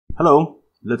Hello,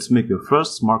 let's make your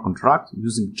first smart contract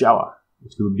using Java.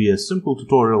 It will be a simple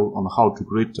tutorial on how to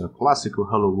create a classical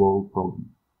Hello World problem.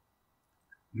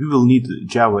 You will need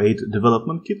Java 8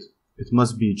 development kit. It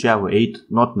must be Java 8,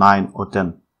 not 9 or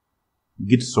 10.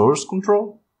 Git source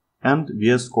control and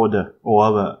VSCode or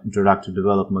other interactive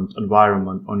development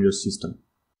environment on your system.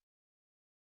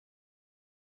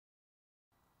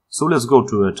 So let's go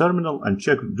to a terminal and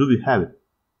check do we have it.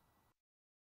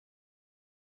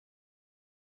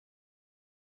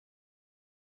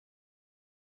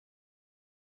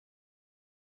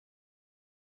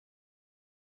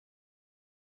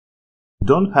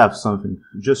 Don't have something,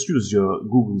 just use your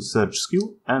Google search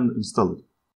skill and install it.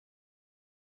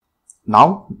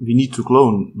 Now we need to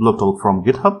clone BlockTalk from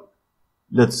GitHub.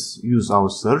 Let's use our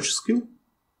search skill.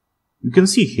 You can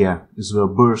see here is the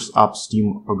Burst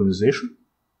upstream organization.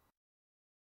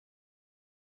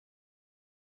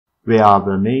 We are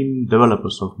the main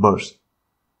developers of Burst.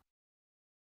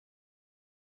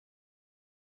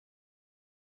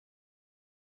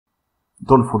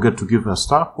 Don't forget to give a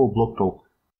star for BlockTalk.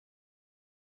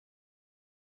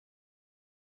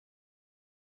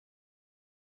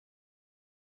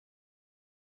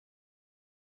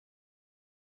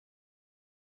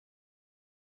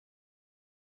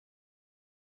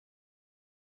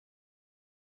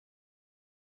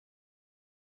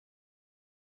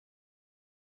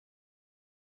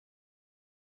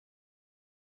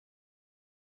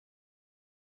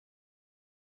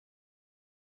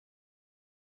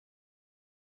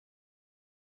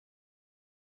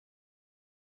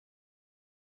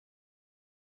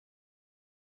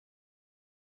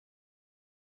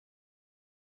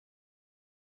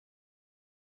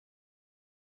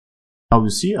 Now you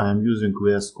see I am using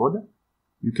VSCode.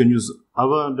 You can use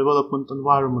other development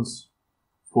environments.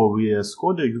 For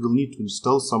VSCode you will need to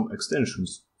install some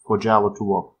extensions for Java to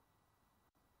work.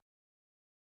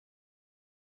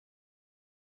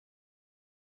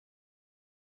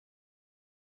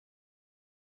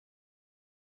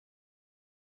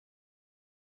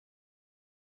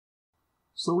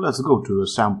 So let's go to the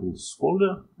samples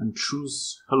folder and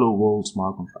choose Hello World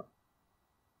Smart Contract.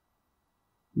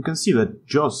 You can see that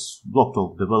Joss,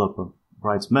 BlockTalk developer,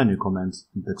 writes many comments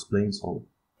and explains all.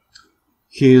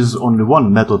 Here is only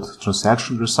one method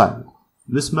transaction recited.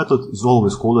 This method is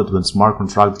always called when smart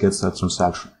contract gets a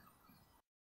transaction.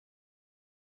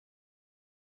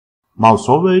 Mouse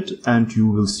over it and you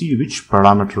will see which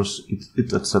parameters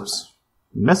it accepts.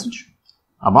 Message,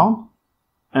 amount,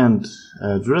 and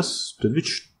address to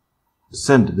which to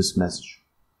send this message.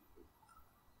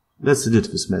 Let's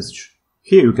edit this message.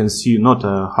 Here you can see not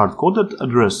a hard-coded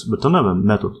address, but another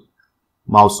method.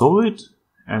 Mouse over it,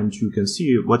 and you can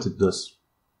see what it does.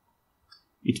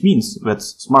 It means that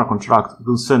smart contract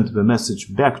will send the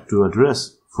message back to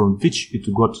address from which it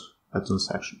got a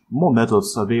transaction. More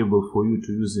methods available for you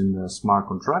to use in smart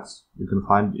contracts. You can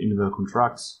find in the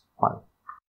contracts file.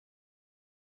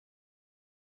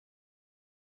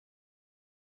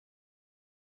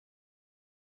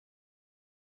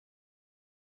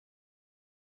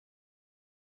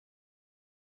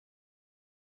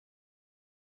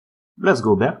 Let's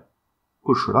go back,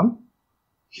 push run.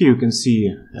 Here you can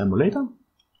see emulator.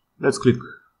 Let's click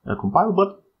a compile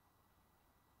button.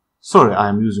 Sorry, I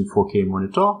am using 4K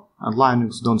monitor and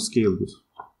Linux don't scale good.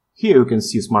 Here you can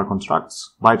see smart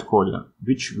contracts, bytecode,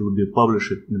 which will be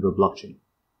published in the blockchain.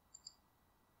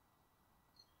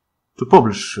 To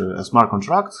publish a smart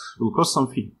contract will cost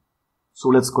some fee. So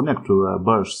let's connect to a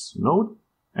Burst node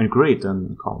and create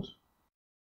an account.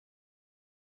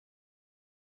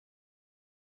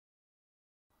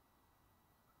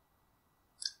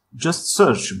 Just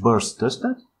search Burst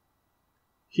testnet.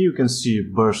 Here you can see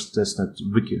Burst testnet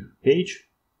wiki page.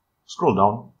 Scroll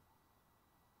down.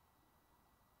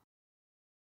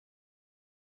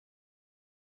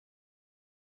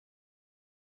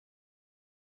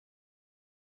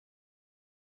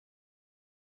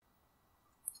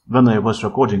 When I was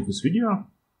recording this video,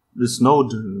 this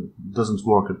node doesn't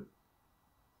work.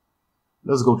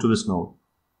 Let's go to this node.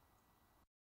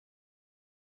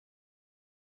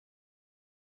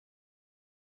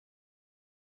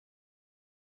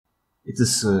 It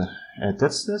is a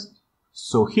testnet,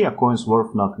 so here coins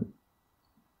worth nothing.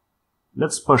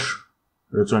 Let's push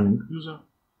returning user.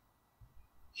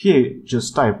 Here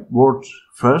just type word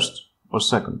first or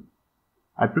second.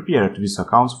 I prepared these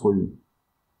accounts for you.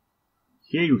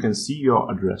 Here you can see your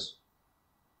address.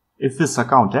 If this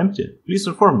account empty, please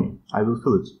inform me, I will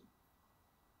fill it.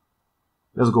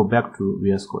 Let's go back to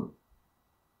VSCode.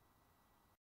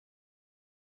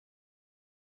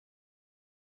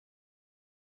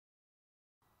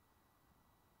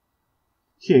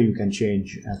 Here you can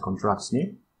change a contract's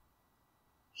name.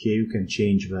 Here you can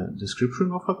change the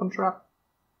description of a contract,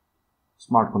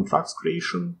 smart contracts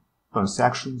creation,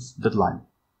 transactions, deadline,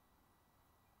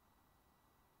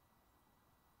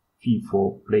 fee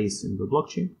for place in the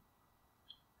blockchain,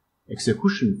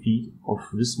 execution fee of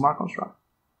this smart contract.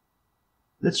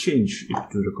 Let's change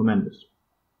it to recommended.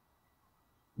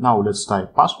 Now let's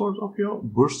type password of your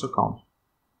Burst account.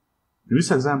 In this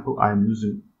example I am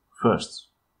using first.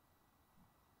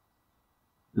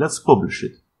 Let's publish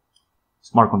it.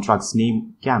 Smart contract's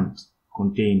name can't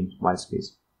contain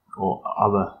whitespace or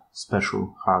other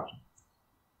special hardware.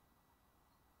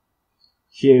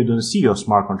 Here you don't see your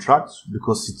smart contract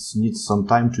because it needs some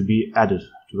time to be added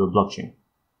to the blockchain.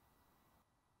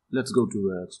 Let's go to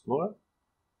the Explorer.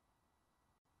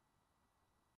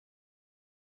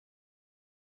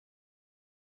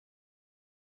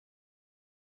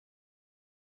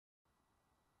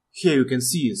 Here you can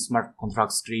see smart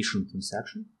contracts creation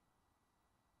transaction.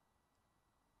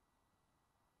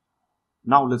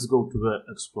 Now let's go to the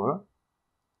Explorer.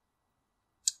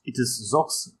 It is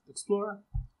Zox Explorer,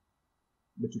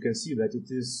 but you can see that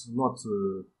it is not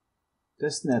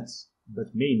Testnet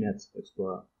but mainnet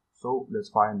Explorer. So let's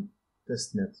find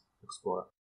Testnet Explorer.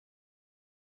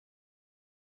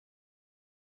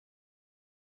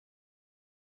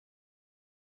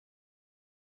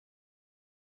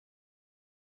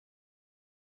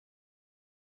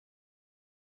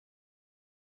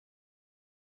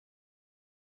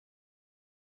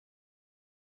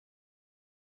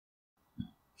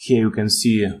 Here you can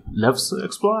see Lev's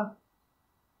Explorer.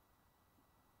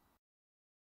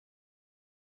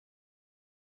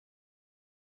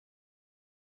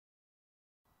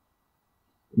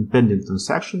 In pending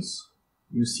transactions,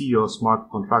 you see your smart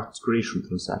contract creation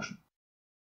transaction.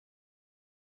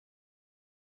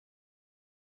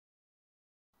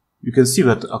 You can see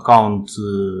that account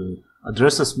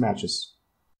addresses matches.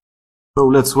 So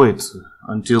let's wait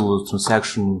until the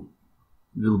transaction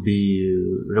will be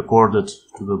recorded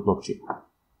to the blockchain.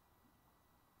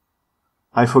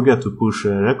 I forget to push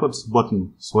a records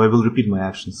button, so I will repeat my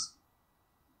actions.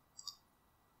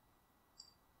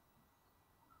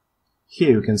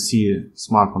 Here you can see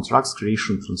smart contracts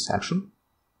creation transaction.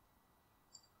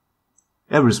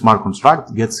 Every smart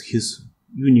contract gets his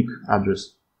unique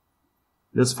address.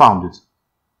 Let's find it.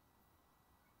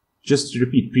 Just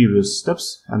repeat previous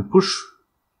steps and push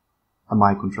a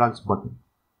My Contracts button.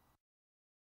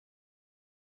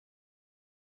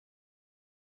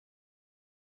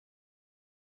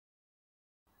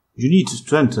 You need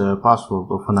to enter a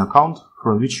password of an account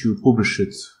from which you publish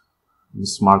it in the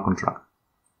smart contract.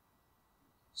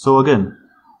 So again,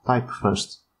 type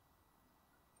first,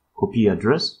 copy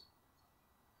address.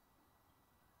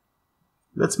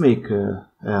 Let's make a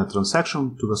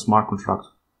transaction to the smart contract.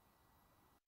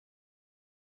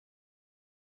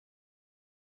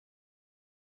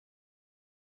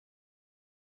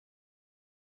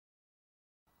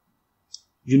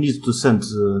 You need to send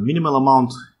the minimal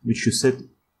amount which you set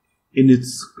in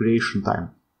its creation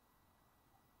time.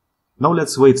 Now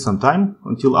let's wait some time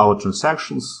until our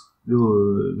transactions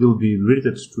will be read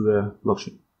to the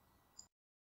blockchain.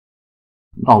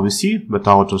 Now we see that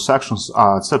our transactions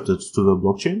are accepted to the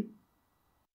blockchain.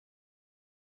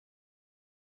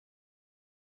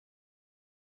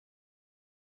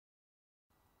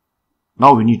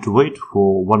 Now we need to wait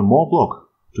for one more block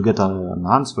to get an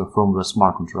answer from the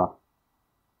smart contract.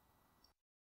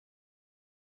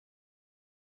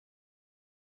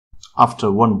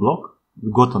 After one block,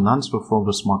 we got an answer from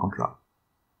the smart contract.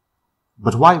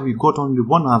 But why we got only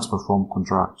one answer from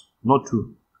contract, not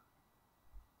two?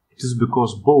 It is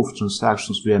because both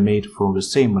transactions were made from the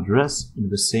same address in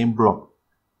the same block.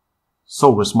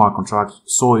 So the smart contract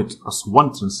saw it as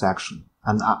one transaction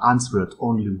and answered it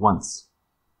only once.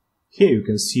 Here you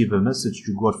can see the message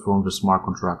you got from the smart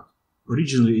contract.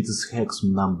 Originally it is hex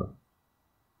number,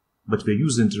 but the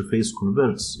user interface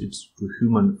converts it to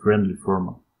human-friendly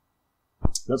format.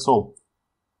 That's all.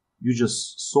 You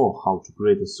just saw how to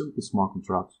create a simple smart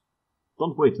contract.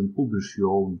 Don't wait and publish your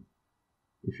own.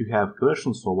 If you have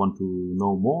questions or want to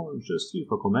know more, just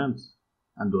leave a comment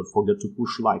and don't forget to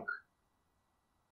push like.